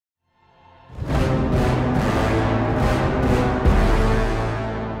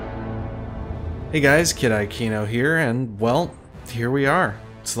Hey guys, Kid Aikino here, and well, here we are.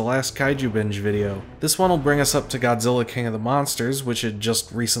 It's the last Kaiju Binge video. This one will bring us up to Godzilla King of the Monsters, which had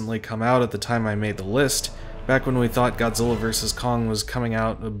just recently come out at the time I made the list, back when we thought Godzilla vs. Kong was coming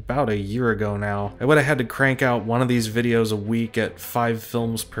out about a year ago now. I would have had to crank out one of these videos a week at 5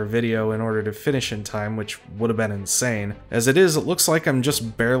 films per video in order to finish in time, which would have been insane. As it is, it looks like I'm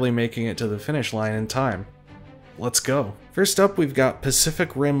just barely making it to the finish line in time. Let's go. First up, we've got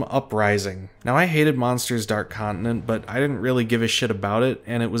Pacific Rim Uprising. Now, I hated Monsters Dark Continent, but I didn't really give a shit about it,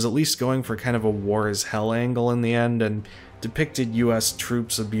 and it was at least going for kind of a war as hell angle in the end, and depicted US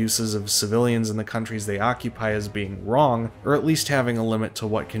troops' abuses of civilians in the countries they occupy as being wrong, or at least having a limit to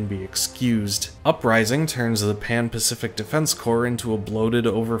what can be excused. Uprising turns the Pan-Pacific Defense Corps into a bloated,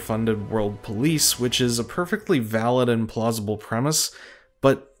 overfunded world police, which is a perfectly valid and plausible premise,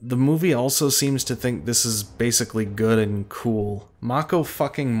 but the movie also seems to think this is basically good and cool. Mako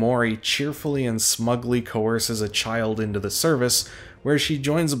fucking Mori cheerfully and smugly coerces a child into the service, where she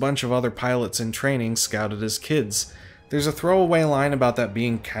joins a bunch of other pilots in training scouted as kids. There's a throwaway line about that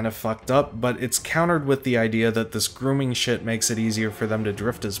being kind of fucked up, but it's countered with the idea that this grooming shit makes it easier for them to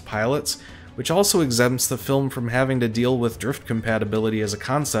drift as pilots, which also exempts the film from having to deal with drift compatibility as a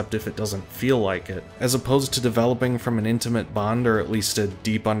concept if it doesn't feel like it. As opposed to developing from an intimate bond or at least a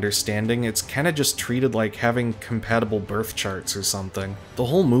deep understanding, it's kinda just treated like having compatible birth charts or something. The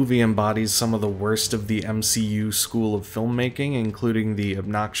whole movie embodies some of the worst of the MCU school of filmmaking, including the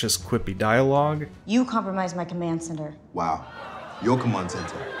obnoxious quippy dialogue. You compromised my command center. Wow. Your command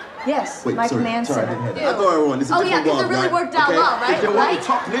center? Yes, Wait, my sorry, command sorry, center. I didn't hear that. I thought everyone, this is a different because world, it really right? worked out well, right? If you Right? want your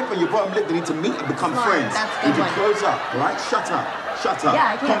top lip and your bottom lip, they need to meet and become Smart, friends. that's a good You can one. close up, right? Shut up. Shut up.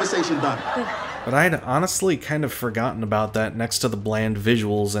 Yeah, I can. Conversation done. Good. But I'd honestly kind of forgotten about that next to the bland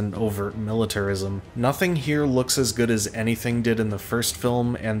visuals and overt militarism. Nothing here looks as good as anything did in the first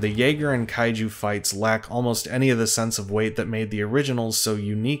film, and the Jaeger and Kaiju fights lack almost any of the sense of weight that made the originals so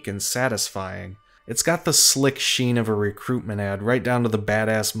unique and satisfying. It's got the slick sheen of a recruitment ad, right down to the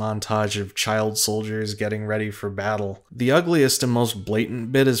badass montage of child soldiers getting ready for battle. The ugliest and most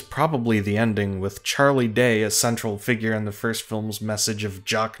blatant bit is probably the ending, with Charlie Day, a central figure in the first film's message of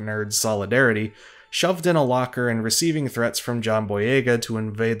jock-nerd solidarity, shoved in a locker and receiving threats from John Boyega to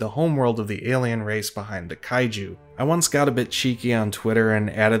invade the homeworld of the alien race behind the Kaiju. I once got a bit cheeky on Twitter and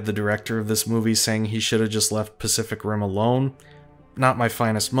added the director of this movie saying he should have just left Pacific Rim alone. Not my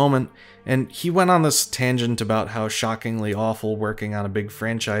finest moment, and he went on this tangent about how shockingly awful working on a big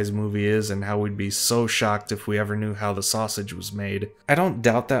franchise movie is and how we'd be so shocked if we ever knew how the sausage was made. I don't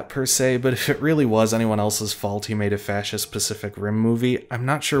doubt that per se, but if it really was anyone else's fault he made a fascist Pacific Rim movie, I'm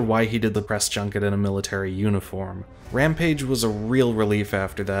not sure why he did the press junket in a military uniform. Rampage was a real relief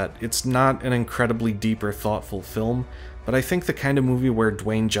after that. It's not an incredibly deep or thoughtful film, but I think the kind of movie where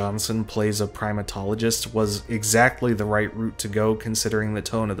Dwayne Johnson plays a primatologist was exactly the right route to go considering the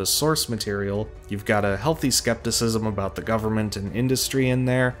tone of the source material. You've got a healthy skepticism about the government and industry in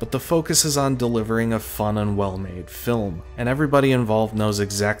there, but the focus is on delivering a fun and well-made film. And everybody involved knows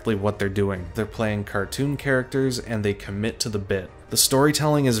exactly what they're doing. They're playing cartoon characters and they commit to the bit. The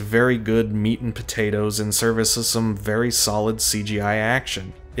storytelling is very good meat and potatoes in service of some very solid CGI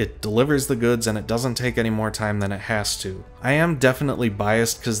action. It delivers the goods and it doesn't take any more time than it has to. I am definitely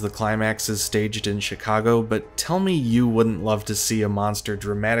biased because the climax is staged in Chicago, but tell me you wouldn't love to see a monster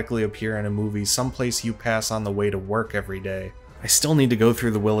dramatically appear in a movie someplace you pass on the way to work every day. I still need to go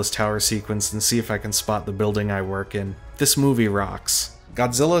through the Willis Tower sequence and see if I can spot the building I work in. This movie rocks.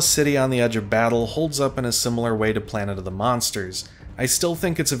 Godzilla City on the Edge of Battle holds up in a similar way to Planet of the Monsters. I still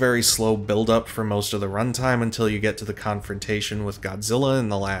think it's a very slow build-up for most of the runtime until you get to the confrontation with Godzilla in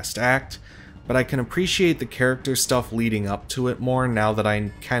the last act, but I can appreciate the character stuff leading up to it more now that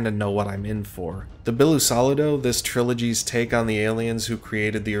I kinda know what I'm in for. The Bilusaludo, this trilogy's take on the aliens who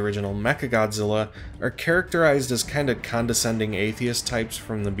created the original Mechagodzilla, are characterized as kinda condescending atheist types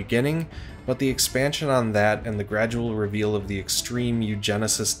from the beginning, but the expansion on that and the gradual reveal of the extreme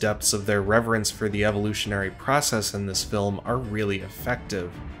eugenicist depths of their reverence for the evolutionary process in this film are really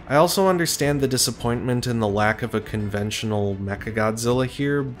effective. I also understand the disappointment in the lack of a conventional Mechagodzilla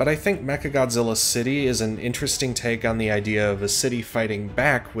here, but I think Mechagodzilla City is an interesting take on the idea of a city fighting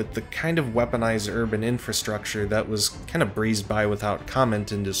back with the kind of weaponized urban infrastructure that was kinda breezed by without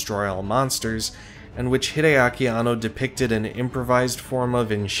comment in Destroy All Monsters, and which Hideaki Anno depicted an improvised form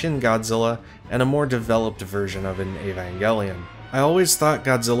of in Shin Godzilla and a more developed version of in Evangelion. I always thought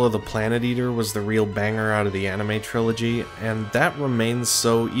Godzilla the Planet Eater was the real banger out of the anime trilogy, and that remains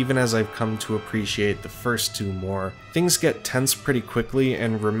so even as I've come to appreciate the first two more. Things get tense pretty quickly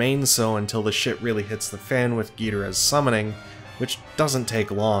and remain so until the shit really hits the fan with Ghidorah's summoning, which doesn't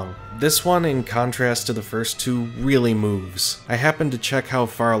take long. This one, in contrast to the first two, really moves. I happened to check how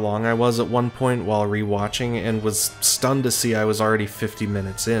far along I was at one point while rewatching and was stunned to see I was already 50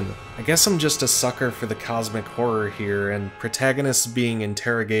 minutes in. I guess I'm just a sucker for the cosmic horror here, and protagonists being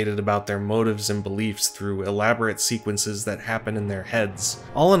interrogated about their motives and beliefs through elaborate sequences that happen in their heads.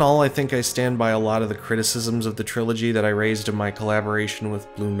 All in all, I think I stand by a lot of the criticisms of the trilogy that I raised in my collaboration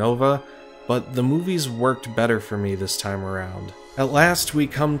with Blue Nova, but the movies worked better for me this time around. At last, we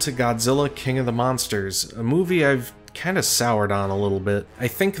come to Godzilla King of the Monsters, a movie I've kinda soured on a little bit. I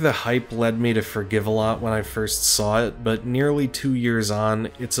think the hype led me to forgive a lot when I first saw it, but nearly 2 years on,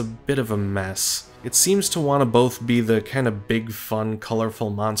 it's a bit of a mess. It seems to want to both be the kinda big, fun, colorful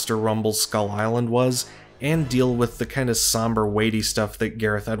monster rumble Skull Island was, and deal with the kind of somber, weighty stuff that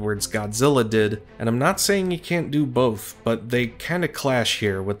Gareth Edwards' Godzilla did, and I'm not saying you can't do both, but they kinda clash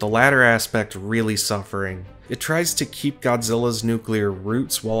here, with the latter aspect really suffering. It tries to keep Godzilla's nuclear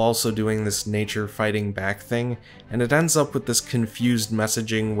roots while also doing this nature fighting back thing, and it ends up with this confused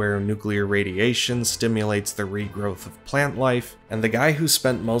messaging where nuclear radiation stimulates the regrowth of plant life, and the guy who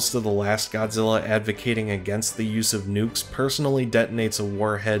spent most of the last Godzilla advocating against the use of nukes personally detonates a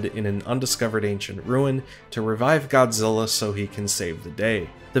warhead in an undiscovered ancient ruin to revive Godzilla so he can save the day.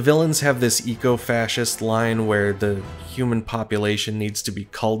 The villains have this eco-fascist line where the human population needs to be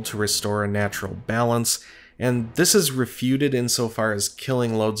culled to restore a natural balance, and this is refuted insofar as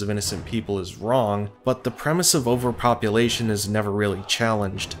killing loads of innocent people is wrong, but the premise of overpopulation is never really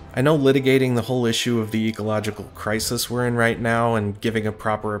challenged. I know litigating the whole issue of the ecological crisis we're in right now and giving a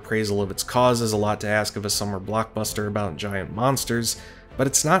proper appraisal of its cause is a lot to ask of a summer blockbuster about giant monsters, but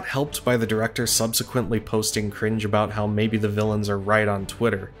it's not helped by the director subsequently posting cringe about how maybe the villains are right on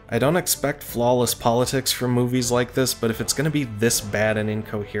Twitter. I don't expect flawless politics from movies like this, but if it's gonna be this bad and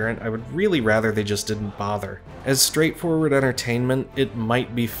incoherent, I would really rather they just didn't bother. As straightforward entertainment, it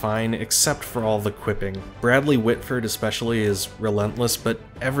might be fine, except for all the quipping. Bradley Whitford especially is relentless, but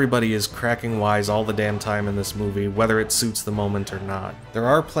everybody is cracking wise all the damn time in this movie, whether it suits the moment or not. There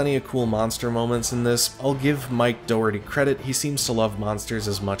are plenty of cool monster moments in this. I'll give Mike Dougherty credit, he seems to love monsters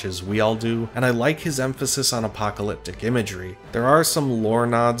as much as we all do, and I like his emphasis on apocalyptic imagery. There are some lore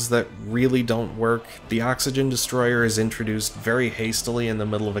nods that really don't work. The oxygen destroyer is introduced very hastily in the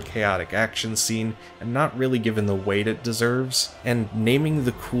middle of a chaotic action scene, and not really given the weight it deserves, and naming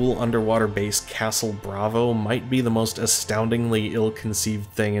the cool underwater base Castle Bravo might be the most astoundingly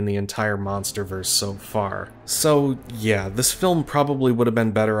ill-conceived thing in the entire MonsterVerse so far. So yeah, this film probably would have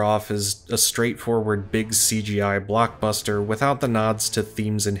been better off as a straightforward big CGI blockbuster without the nods to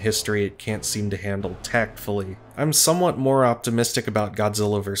themes in history it can't seem to handle tactfully. I'm somewhat more optimistic about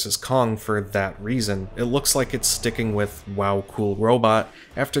Godzilla vs. Kong for that reason. It looks like it's sticking with wow cool robot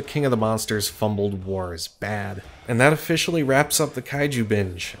after King of the Monsters fumbled war is bad. And that officially wraps up the Kaiju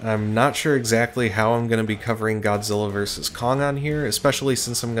binge. I'm not sure exactly how I'm going to be covering Godzilla vs. Kong on here, especially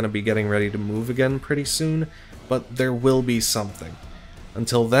since I'm going to be getting ready to move again pretty soon, but there will be something.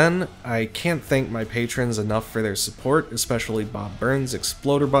 Until then, I can't thank my patrons enough for their support, especially Bob Burns,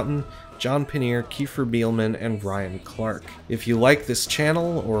 Exploder Button, John Paneer, Kiefer Bielman, and Ryan Clark. If you like this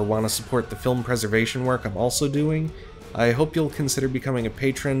channel, or want to support the film preservation work I'm also doing, I hope you'll consider becoming a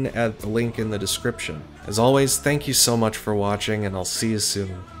patron at the link in the description. As always, thank you so much for watching, and I'll see you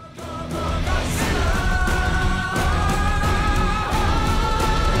soon.